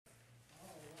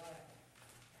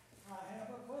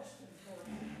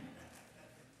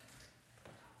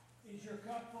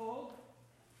cup full?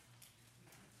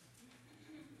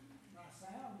 My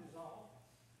sound is off.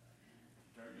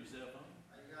 Turn yourself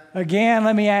on. Again,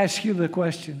 let me ask you the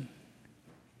question.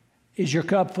 Is your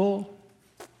cup full?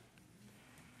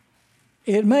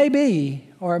 It may be,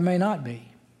 or it may not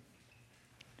be.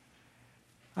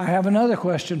 I have another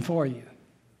question for you.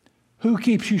 Who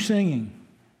keeps you singing?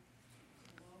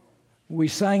 We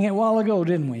sang it a while ago,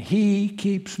 didn't we? He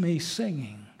keeps me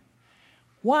singing.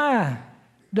 Why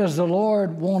does the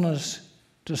Lord want us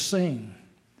to sing?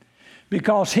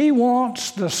 Because He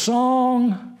wants the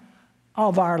song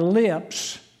of our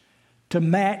lips to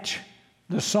match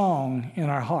the song in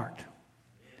our heart.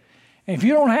 And if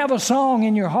you don't have a song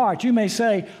in your heart, you may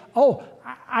say, oh,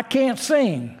 I can't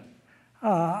sing.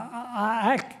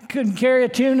 I couldn't carry a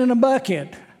tune in a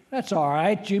bucket. That's all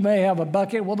right. You may have a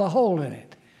bucket with a hole in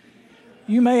it.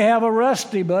 You may have a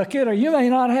rusty bucket, or you may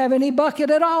not have any bucket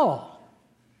at all.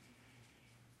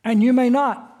 And you may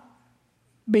not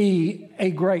be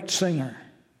a great singer.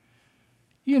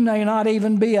 You may not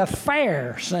even be a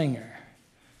fair singer.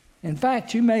 In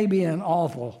fact, you may be an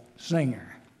awful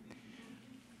singer.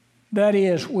 That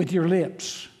is, with your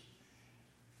lips.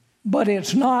 But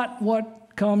it's not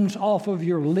what comes off of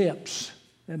your lips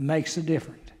that makes the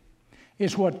difference.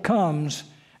 It's what comes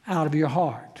out of your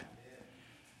heart.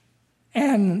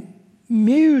 And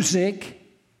music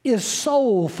is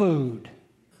soul food.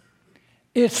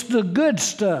 It's the good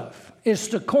stuff. It's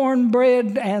the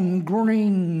cornbread and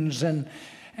greens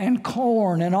and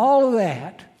corn and all of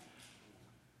that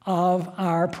of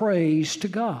our praise to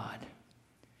God.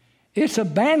 It's a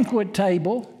banquet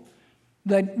table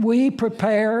that we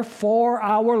prepare for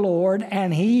our Lord,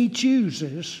 and He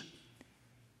chooses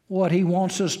what He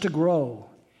wants us to grow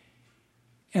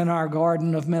in our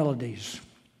garden of melodies.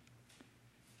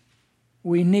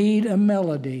 We need a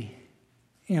melody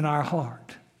in our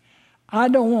heart. I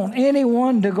don't want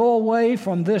anyone to go away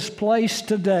from this place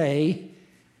today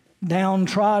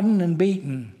downtrodden and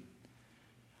beaten.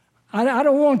 I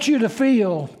don't want you to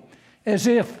feel as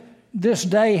if this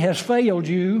day has failed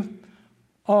you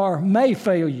or may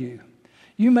fail you.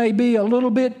 You may be a little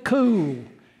bit cool,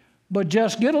 but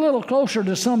just get a little closer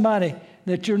to somebody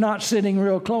that you're not sitting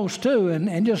real close to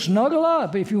and just snuggle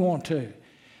up if you want to.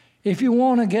 If you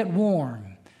want to get warm.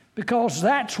 Because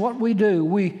that's what we do.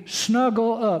 We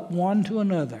snuggle up one to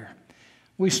another.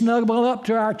 We snuggle up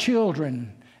to our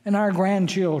children and our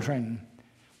grandchildren.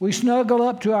 We snuggle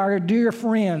up to our dear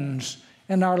friends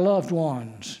and our loved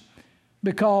ones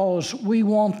because we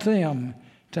want them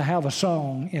to have a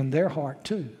song in their heart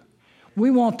too. We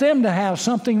want them to have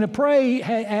something to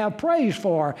have praise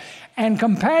for. And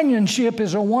companionship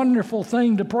is a wonderful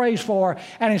thing to praise for,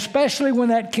 and especially when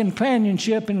that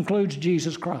companionship includes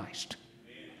Jesus Christ.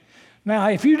 Now,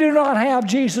 if you do not have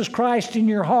Jesus Christ in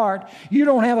your heart, you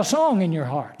don't have a song in your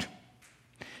heart.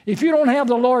 If you don't have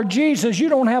the Lord Jesus, you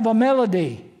don't have a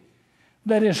melody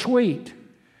that is sweet.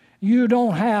 You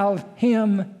don't have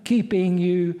Him keeping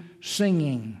you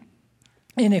singing.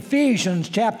 In Ephesians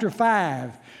chapter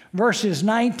 5, verses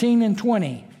 19 and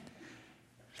 20.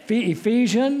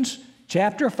 Ephesians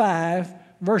chapter 5,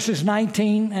 verses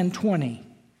 19 and 20.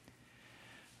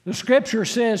 The scripture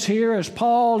says here, as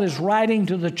Paul is writing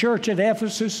to the church at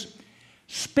Ephesus,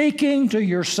 speaking to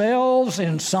yourselves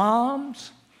in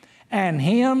psalms and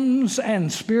hymns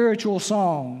and spiritual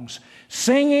songs,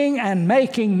 singing and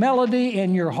making melody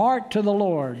in your heart to the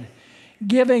Lord,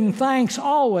 giving thanks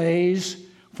always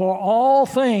for all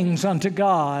things unto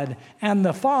God and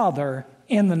the Father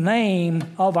in the name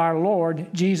of our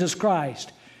Lord Jesus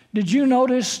Christ. Did you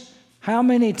notice how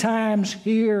many times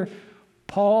here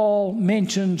Paul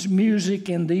mentions music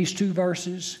in these two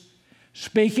verses?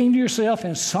 Speaking to yourself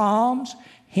in psalms,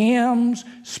 hymns,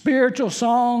 spiritual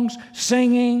songs,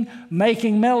 singing,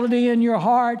 making melody in your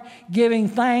heart, giving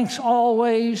thanks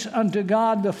always unto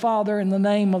God the Father in the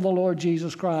name of the Lord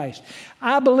Jesus Christ.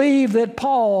 I believe that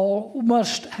Paul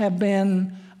must have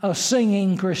been a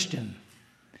singing Christian.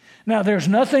 Now, there's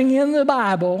nothing in the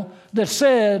Bible that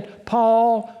said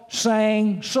Paul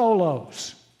sang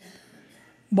solos.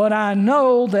 But I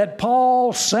know that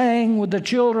Paul sang with the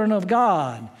children of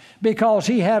God because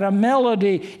he had a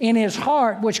melody in his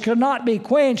heart which could not be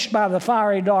quenched by the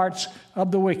fiery darts of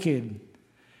the wicked.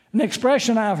 An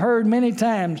expression I've heard many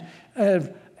times,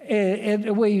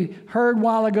 we heard a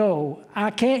while ago,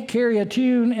 I can't carry a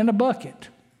tune in a bucket.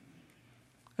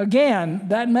 Again,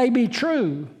 that may be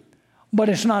true, but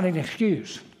it's not an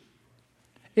excuse.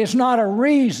 It's not a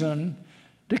reason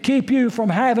to keep you from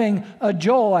having a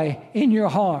joy in your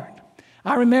heart.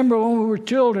 I remember when we were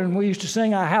children, we used to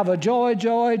sing, I have a joy,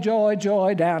 joy, joy,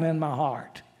 joy down in my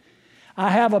heart. I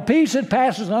have a peace that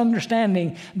passes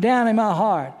understanding down in my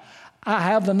heart. I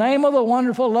have the name of the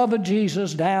wonderful love of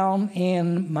Jesus down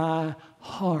in my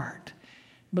heart.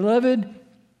 Beloved,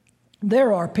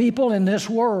 there are people in this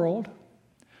world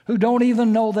who don't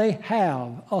even know they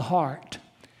have a heart.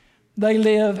 They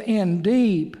live in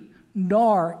deep,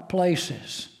 dark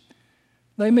places.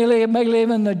 They may live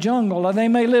in the jungle, or they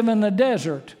may live in the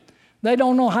desert. They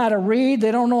don't know how to read,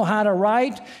 they don't know how to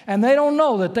write, and they don't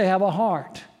know that they have a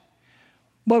heart.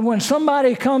 But when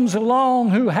somebody comes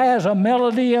along who has a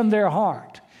melody in their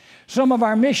heart, some of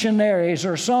our missionaries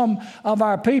or some of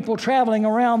our people traveling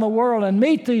around the world and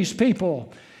meet these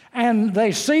people, and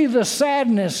they see the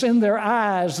sadness in their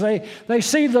eyes, they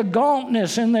see the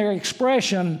gauntness in their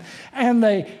expression, and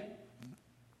they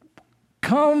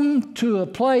come to a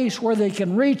place where they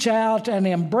can reach out and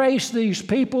embrace these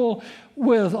people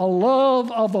with a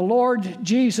love of the Lord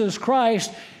Jesus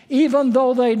Christ. Even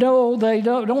though they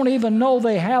don't even know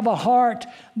they have a heart,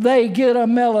 they get a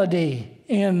melody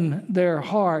in their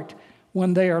heart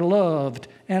when they are loved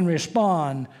and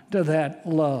respond to that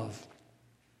love.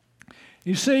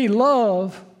 You see,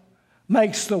 love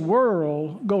makes the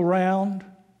world go round,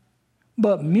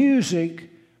 but music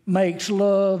makes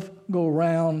love go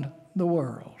round the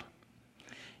world.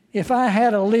 If I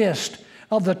had a list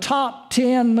of the top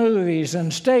 10 movies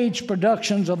and stage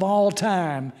productions of all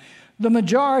time, the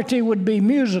majority would be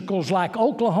musicals like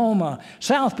Oklahoma,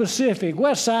 South Pacific,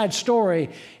 West Side Story,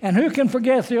 and who can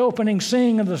forget the opening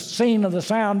scene of the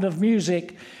Sound of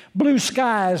Music, Blue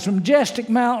Skies, Majestic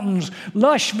Mountains,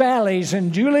 Lush Valleys,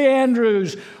 and Julie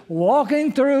Andrews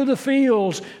walking through the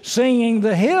fields singing,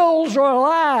 "The hills are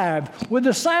alive with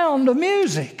the sound of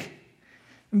music."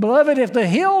 Beloved, if the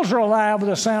hills are alive with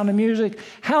the sound of music,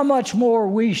 how much more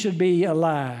we should be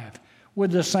alive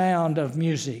with the sound of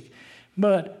music.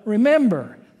 But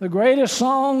remember, the greatest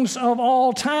songs of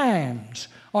all times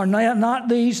are not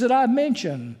these that I've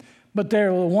mentioned, but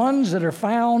they're the ones that are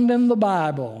found in the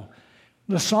Bible.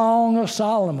 The Song of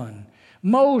Solomon,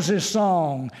 Moses'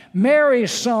 song,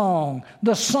 Mary's song,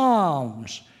 the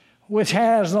Psalms, which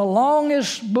has the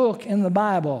longest book in the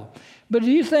Bible. But do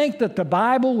you think that the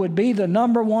Bible would be the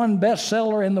number one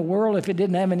bestseller in the world if it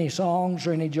didn't have any songs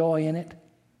or any joy in it?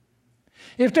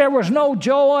 If there was no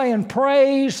joy and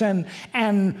praise and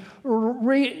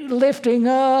lifting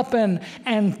up and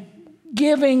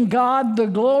giving God the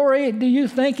glory, do you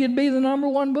think it'd be the number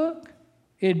one book?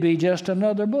 It'd be just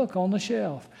another book on the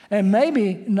shelf, and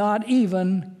maybe not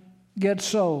even get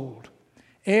sold.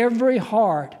 Every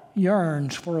heart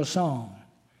yearns for a song,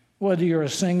 whether you're a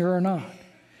singer or not.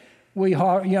 We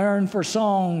yearn for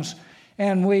songs,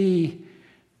 and we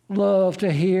love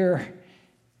to hear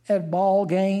at ball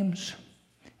games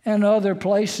and other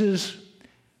places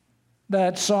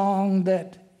that song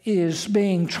that is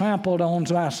being trampled on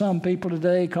by some people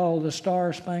today called the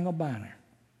Star-Spangled Banner,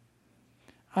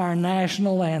 our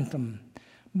national anthem.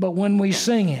 But when we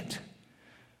sing it,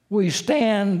 we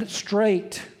stand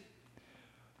straight.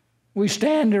 We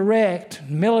stand erect,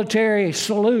 military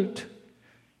salute,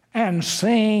 and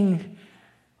sing,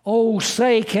 "Oh,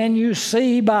 say, can you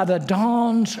see by the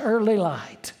dawn's early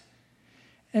light?"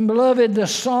 And beloved, the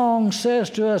song says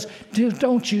to us,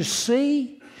 don't you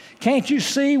see? Can't you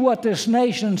see what this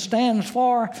nation stands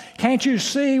for? Can't you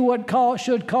see what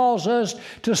should cause us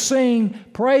to sing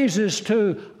praises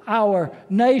to our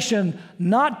nation,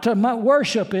 not to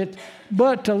worship it,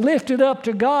 but to lift it up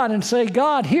to God and say,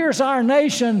 "God, here's our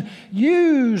nation.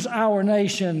 Use our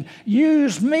nation.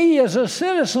 Use me as a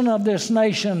citizen of this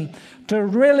nation to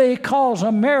really cause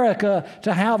America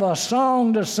to have a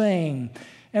song to sing."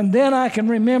 And then I can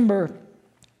remember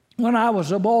when I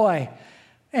was a boy,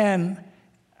 and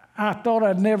I thought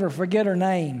I'd never forget her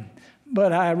name,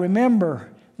 but I remember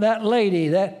that lady,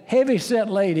 that heavy-set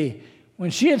lady,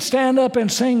 when she'd stand up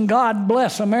and sing "God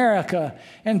Bless America,"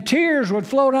 and tears would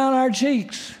flow down our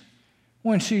cheeks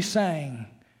when she sang,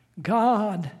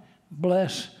 "God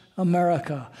bless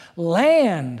America,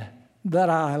 land that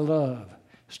I love.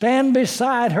 Stand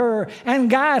beside her and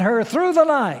guide her through the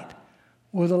night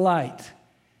with a light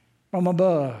from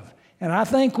above." And I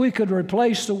think we could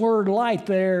replace the word "light"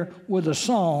 there with a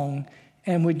song,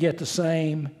 and we'd get the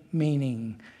same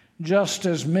meaning. Just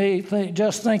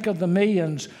think of the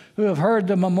millions who have heard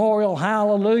the memorial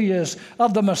hallelujahs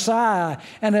of the Messiah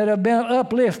and that have been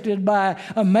uplifted by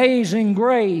 "Amazing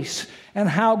Grace" and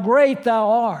 "How Great Thou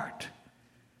Art."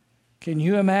 Can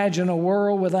you imagine a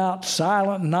world without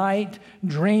Silent Night,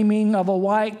 dreaming of a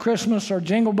white Christmas, or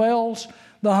Jingle Bells?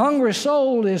 The hungry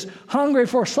soul is hungry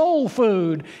for soul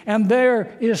food, and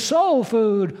there is soul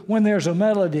food when there's a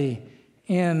melody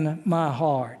in my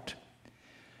heart.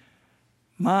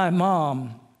 My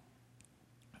mom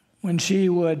when she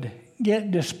would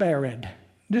get disparaged,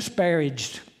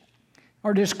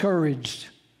 or discouraged,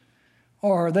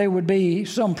 or there would be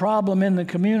some problem in the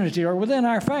community or within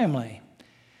our family,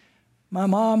 my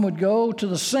mom would go to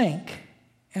the sink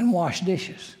and wash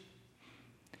dishes.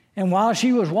 And while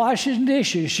she was washing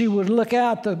dishes, she would look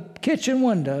out the kitchen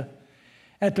window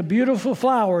at the beautiful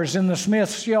flowers in the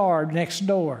Smith's yard next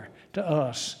door to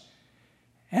us.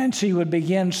 And she would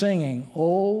begin singing,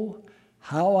 "Oh,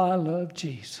 how I love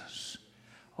Jesus.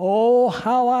 Oh,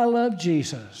 how I love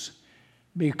Jesus,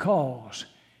 because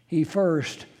he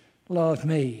first loved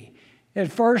me."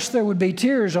 At first there would be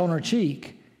tears on her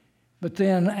cheek, but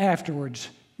then afterwards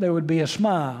there would be a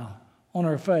smile on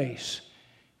her face,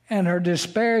 and her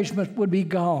disparagement would be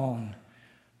gone.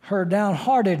 Her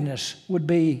downheartedness would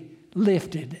be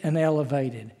lifted and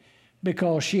elevated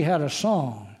because she had a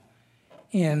song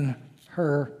in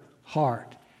her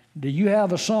heart. Do you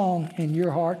have a song in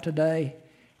your heart today?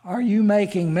 Are you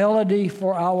making melody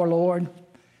for our Lord?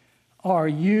 Are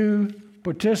you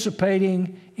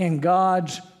participating in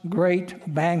God's great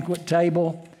banquet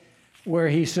table where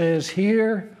he says,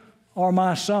 "Here are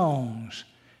my songs.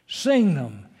 Sing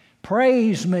them.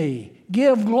 Praise me.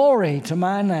 Give glory to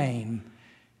my name.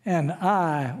 And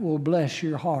I will bless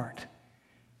your heart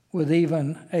with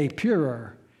even a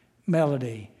purer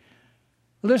melody."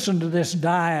 Listen to this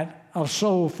diet of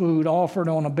soul food offered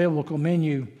on a biblical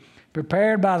menu,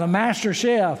 prepared by the master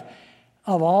chef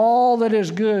of all that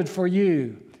is good for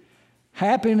you.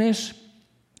 Happiness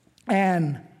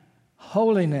and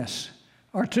holiness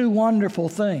are two wonderful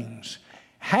things.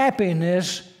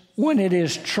 Happiness, when it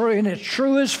is true, in its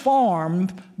truest form,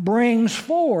 brings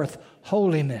forth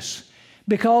holiness,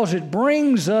 because it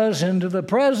brings us into the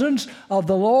presence of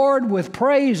the Lord with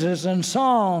praises and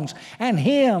songs and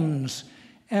hymns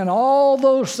and all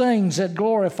those things that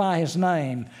glorify his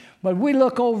name. But we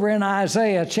look over in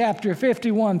Isaiah chapter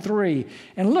 51:3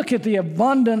 and look at the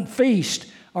abundant feast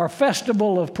or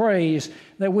festival of praise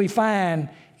that we find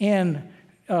in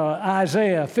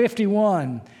Isaiah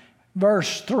 51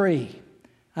 verse 3.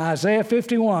 Isaiah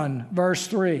 51 verse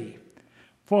 3.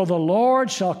 "For the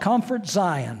Lord shall comfort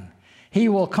Zion. He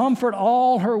will comfort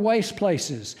all her waste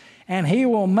places, and he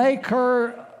will make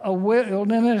her a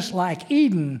wilderness like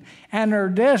Eden, and her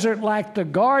desert like the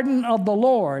garden of the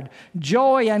Lord.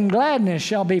 Joy and gladness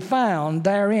shall be found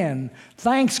therein,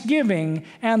 thanksgiving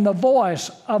and the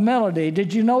voice of melody."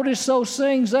 Did you notice those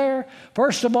things there?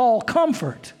 First of all,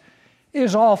 comfort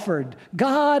is offered.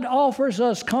 God offers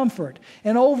us comfort.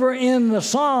 And over in the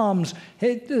Psalms,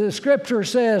 the scripture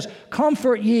says,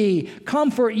 comfort ye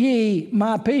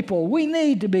my people." We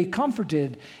need to be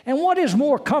comforted. And what is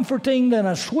more comforting than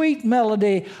a sweet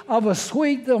melody of the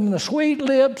sweet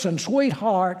lips and sweet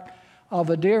heart of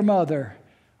a dear mother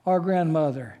or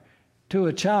grandmother to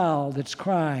a child that's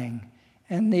crying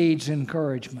and needs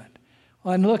encouragement?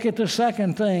 And look at the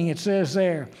second thing it says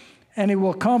there. "And he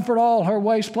will comfort all her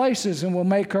waste places, and will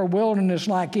make her wilderness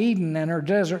like Eden, and her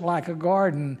desert like a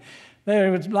garden."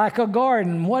 There, it's like a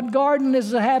garden. What garden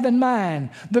does it have in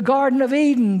mind? The Garden of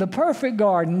Eden, the perfect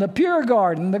garden, the pure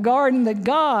garden, the garden that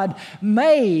God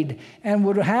made and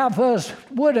would have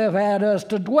had us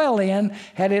to dwell in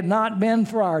had it not been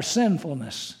for our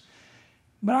sinfulness.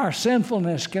 But our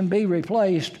sinfulness can be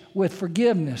replaced with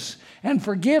forgiveness, and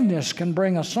forgiveness can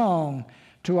bring a song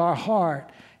to our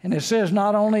heart. And it says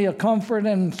not only a comfort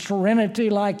and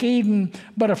serenity like Eden,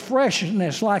 but a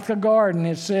freshness like the garden.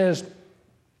 It says,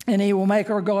 "And he will make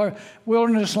her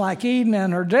wilderness like Eden,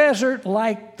 and her desert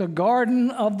like the garden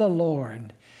of the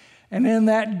Lord." And in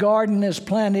that garden is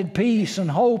planted peace and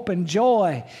hope and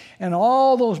joy and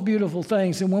all those beautiful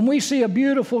things. And when we see a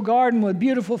beautiful garden with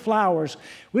beautiful flowers,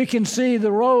 we can see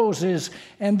the roses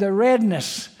and the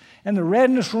redness. And the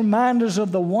redness reminds us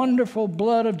of the wonderful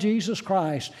blood of Jesus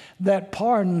Christ that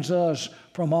pardons us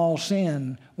from all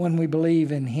sin when we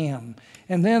believe in him.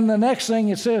 And then the next thing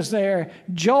it says there,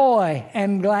 joy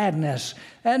and gladness.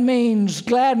 That means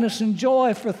gladness and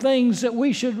joy for things that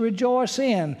we should rejoice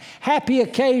in. Happy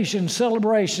occasions,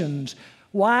 celebrations.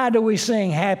 Why do we sing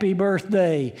happy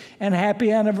birthday and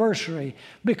happy anniversary?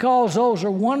 Because those are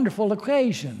wonderful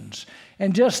occasions.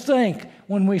 And just think,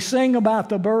 when we sing about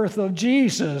the birth of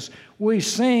Jesus, we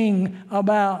sing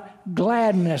about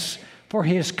gladness for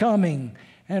his coming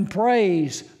and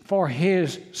praise for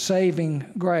his saving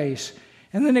grace.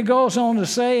 And then it goes on to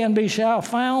say, "And we shall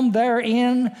found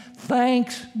therein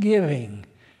thanksgiving."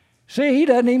 See, he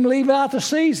doesn't even leave out the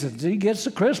seasons. He gets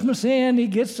the Christmas in, he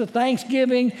gets the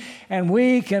Thanksgiving, and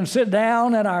we can sit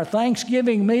down at our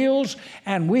Thanksgiving meals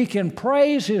and we can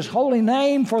praise his holy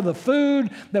name for the food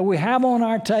that we have on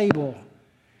our table,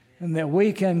 and that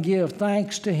we can give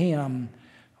thanks to him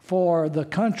for the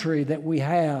country that we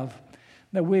have,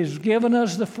 that has given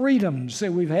us the freedoms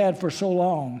that we've had for so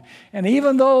long. And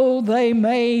even though there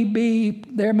may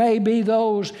be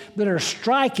those that are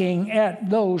striking at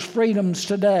those freedoms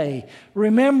today,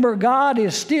 remember God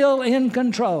is still in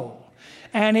control.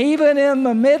 And even in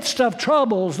the midst of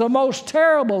troubles, the most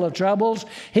terrible of troubles,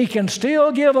 He can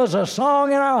still give us a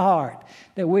song in our heart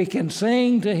that we can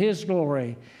sing to His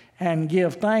glory and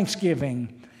give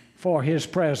thanksgiving for His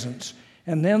presence.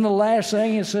 And then the last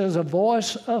thing, it says a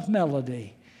voice of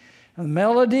melody. And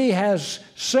melody has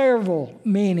several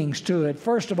meanings to it.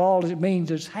 First of all, it means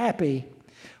it's happy.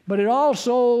 But it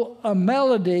also, a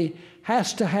melody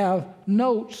has to have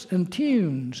notes and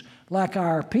tunes like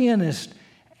our pianist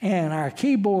and our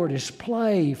keyboardist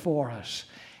play for us.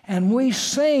 And we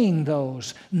sing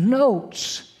those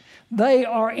notes. They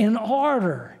are in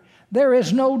order. There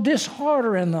is no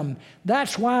disorder in them.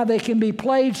 That's why they can be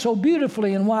played so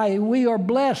beautifully and why we are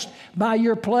blessed by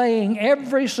your playing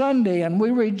every Sunday. And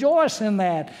we rejoice in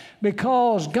that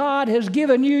because God has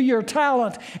given you your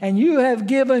talent and you have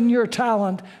given your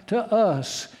talent to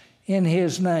us in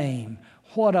His name.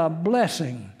 What a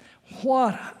blessing.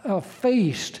 What a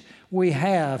feast we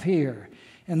have here.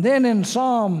 And then in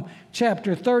Psalm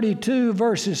chapter 32,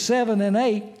 verses 7 and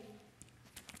 8,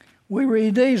 we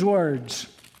read these words.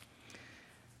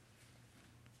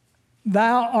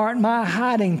 Thou art my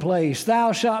hiding place.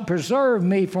 Thou shalt preserve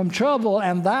me from trouble,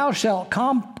 and thou shalt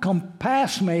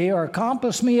compass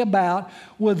me about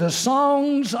with the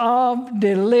songs of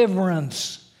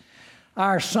deliverance.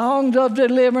 Our songs of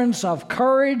deliverance, of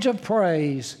courage, of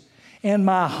praise. In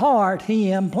my heart He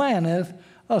implanteth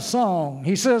a song.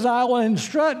 He says, I will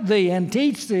instruct thee and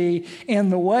teach thee in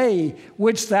the way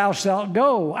which thou shalt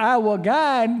go. I will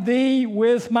guide thee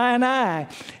with mine eye.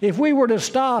 If we were to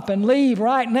stop and leave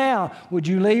right now, would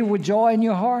you leave with joy in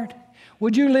your heart?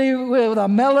 Would you leave with a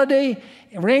melody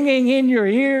ringing in your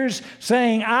ears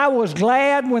saying, I was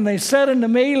glad when they said unto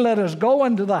me, let us go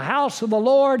into the house of the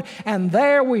Lord. And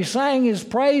there we sang His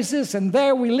praises, and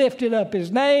there we lifted up His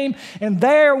name, and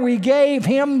there we gave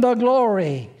Him the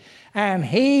glory. And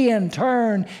He, in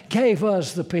turn, gave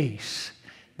us the peace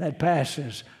that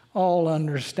passes all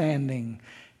understanding.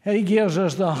 He gives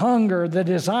us the hunger, the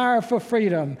desire for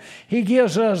freedom. He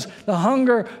gives us the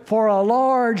hunger for a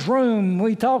large room.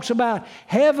 He talks about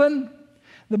heaven.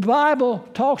 The Bible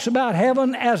talks about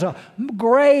heaven as a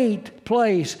great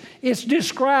place. It's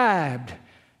described.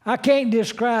 I can't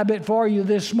describe it for you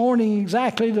this morning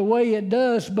exactly the way it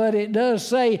does, but it does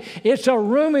say it's a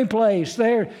roomy place.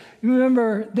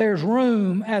 Remember, there's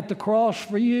room at the cross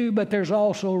for you, but there's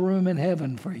also room in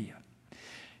heaven for you.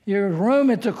 There's room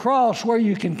at the cross where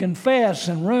you can confess,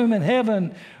 and room in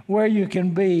heaven where you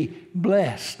can be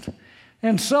blessed.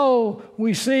 And so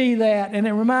we see that, and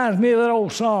it reminds me of that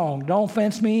old song, Don't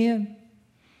Fence Me In.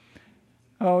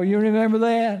 Oh, you remember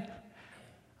that?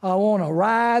 I want to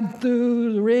ride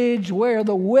through the ridge where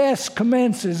the west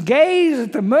commences, gaze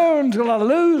at the moon till I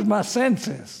lose my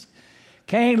senses.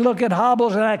 Can't look at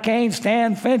hobbles and I can't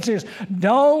stand fences.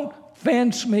 Don't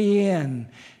fence me in.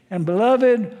 And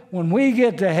beloved, when we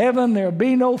get to heaven, there'll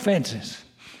be no fences.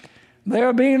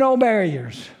 There'll be no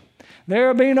barriers.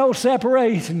 There'll be no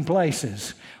separation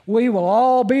places. We will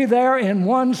all be there in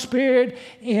one spirit,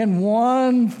 in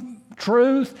one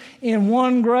truth, in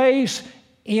one grace,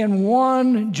 in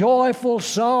one joyful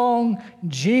song,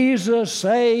 Jesus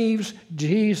saves,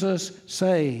 Jesus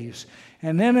saves.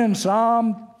 And then in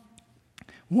Psalm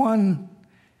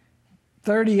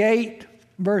 138,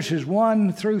 verses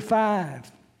 1 through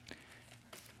 5,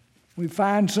 we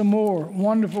find some more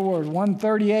wonderful words.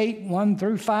 138, 1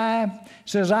 through 5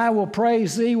 says, I will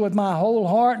praise thee with my whole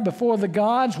heart. Before the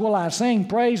gods will I sing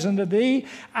praise unto thee.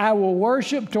 I will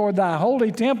worship toward thy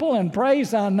holy temple and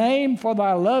praise thy name for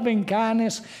thy loving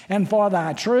kindness and for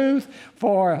thy truth.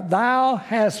 For thou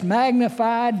hast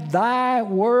magnified thy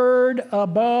word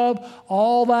above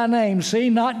all thy name. See,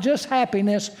 not just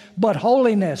happiness, but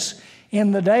holiness.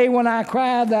 In the day when I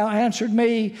cried, thou answered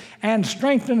me, and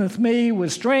strengtheneth me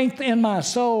with strength in my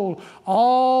soul.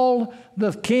 All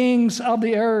the kings of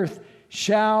the earth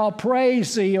shall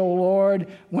praise thee, O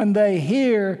Lord, when they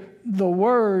hear the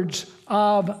words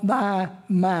of thy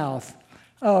mouth.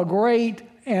 A great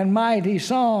and mighty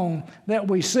song that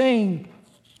we sing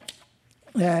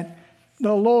that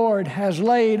the Lord has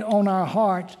laid on our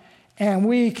hearts, and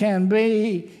we can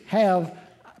have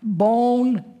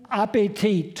bon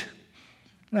appetit.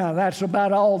 Now, that's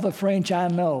about all the French I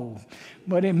know,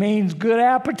 but it means good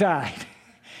appetite.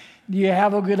 Do you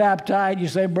have a good appetite? You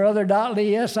say, Brother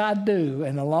Dotley, yes, I do.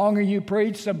 And the longer you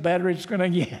preach, the better it's going to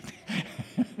get.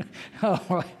 All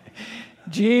right.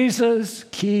 Jesus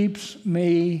keeps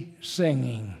me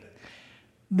singing.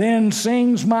 Then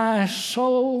sings my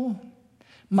soul,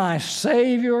 my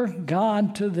Savior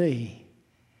God, to thee.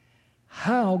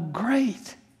 How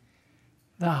great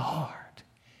thou art.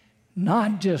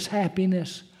 Not just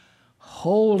happiness,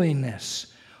 holiness.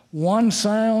 One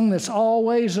song that's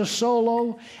always a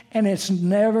solo, and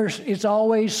it's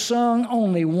always sung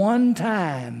only one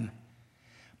time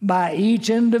by each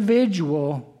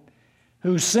individual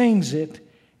who sings it,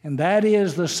 and that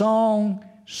is the song,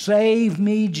 Save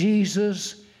Me,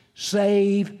 Jesus,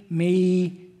 Save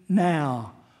Me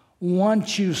Now.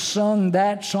 Once you've sung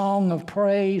that song of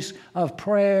praise, of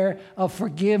prayer, of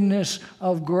forgiveness,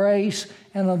 of grace,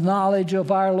 and of knowledge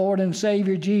of our Lord and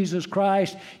Savior Jesus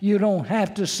Christ, you don't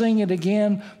have to sing it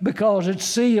again because it's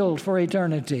sealed for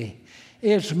eternity.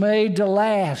 It's made to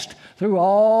last through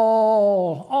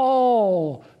all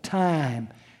time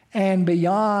and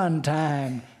beyond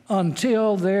time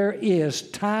until there is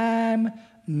time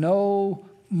no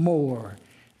more.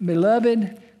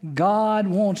 Beloved, God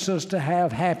wants us to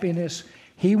have happiness.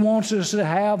 He wants us to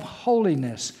have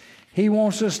holiness. He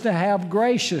wants us to have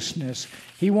graciousness.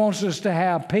 He wants us to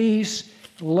have peace,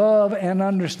 love, and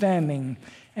understanding.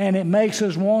 And it makes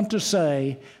us want to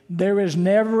say, there is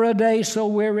never a day so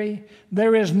weary,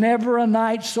 there is never a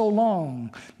night so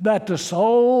long, that the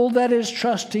soul that is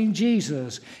trusting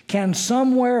Jesus can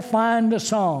somewhere find a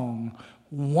song.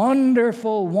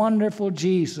 Wonderful, wonderful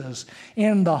Jesus.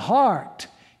 In the heart,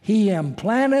 He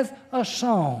implanteth a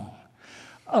song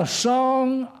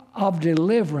of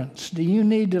deliverance. Do you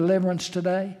need deliverance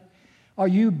today? Are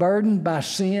you burdened by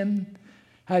sin?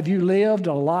 Have you lived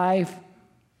a life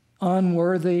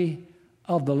unworthy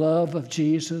of the love of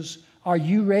Jesus? Are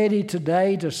you ready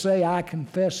today to say, I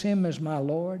confess Him as my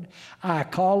Lord? I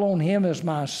call on Him as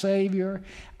my Savior.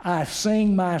 I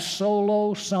sing my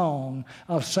solo song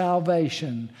of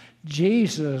salvation.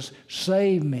 Jesus,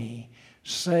 save me.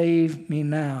 Save me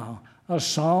now. A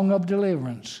song of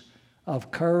deliverance, of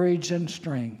courage and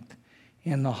strength.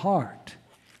 In the heart,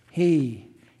 He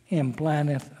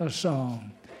implanteth a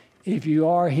song. If you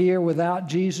are here without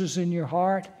Jesus in your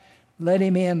heart, let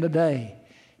Him in today.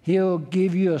 He'll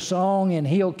give you a song and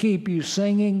He'll keep you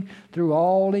singing through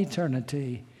all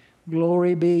eternity.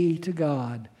 Glory be to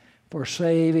God for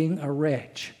saving a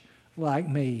wretch like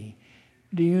me.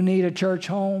 Do you need a church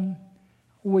home?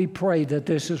 We pray that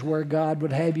this is where God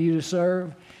would have you to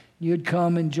serve. You'd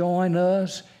come and join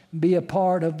us, be a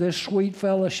part of this sweet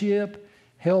fellowship,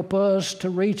 help us to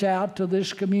reach out to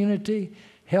this community,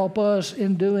 help us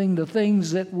in doing the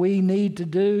things that we need to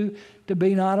do to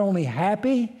be not only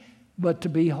happy, but to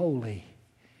be holy.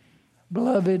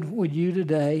 Beloved, would you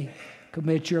today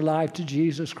commit your life to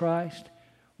Jesus Christ?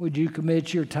 Would you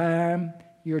commit your time,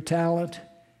 your talent,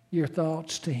 your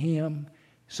thoughts to Him?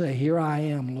 Say, here I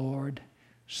am, Lord.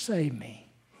 Save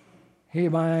me.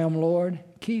 Here I am, Lord.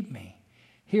 Keep me.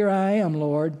 Here I am,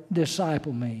 Lord.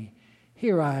 Disciple me.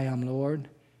 Here I am, Lord.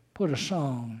 Put a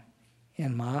song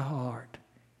in my heart,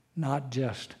 not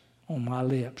just on my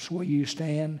lips. Will you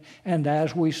stand? And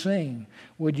as we sing,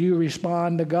 would you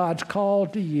respond to God's call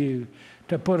to you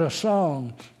to put a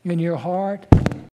song in your heart?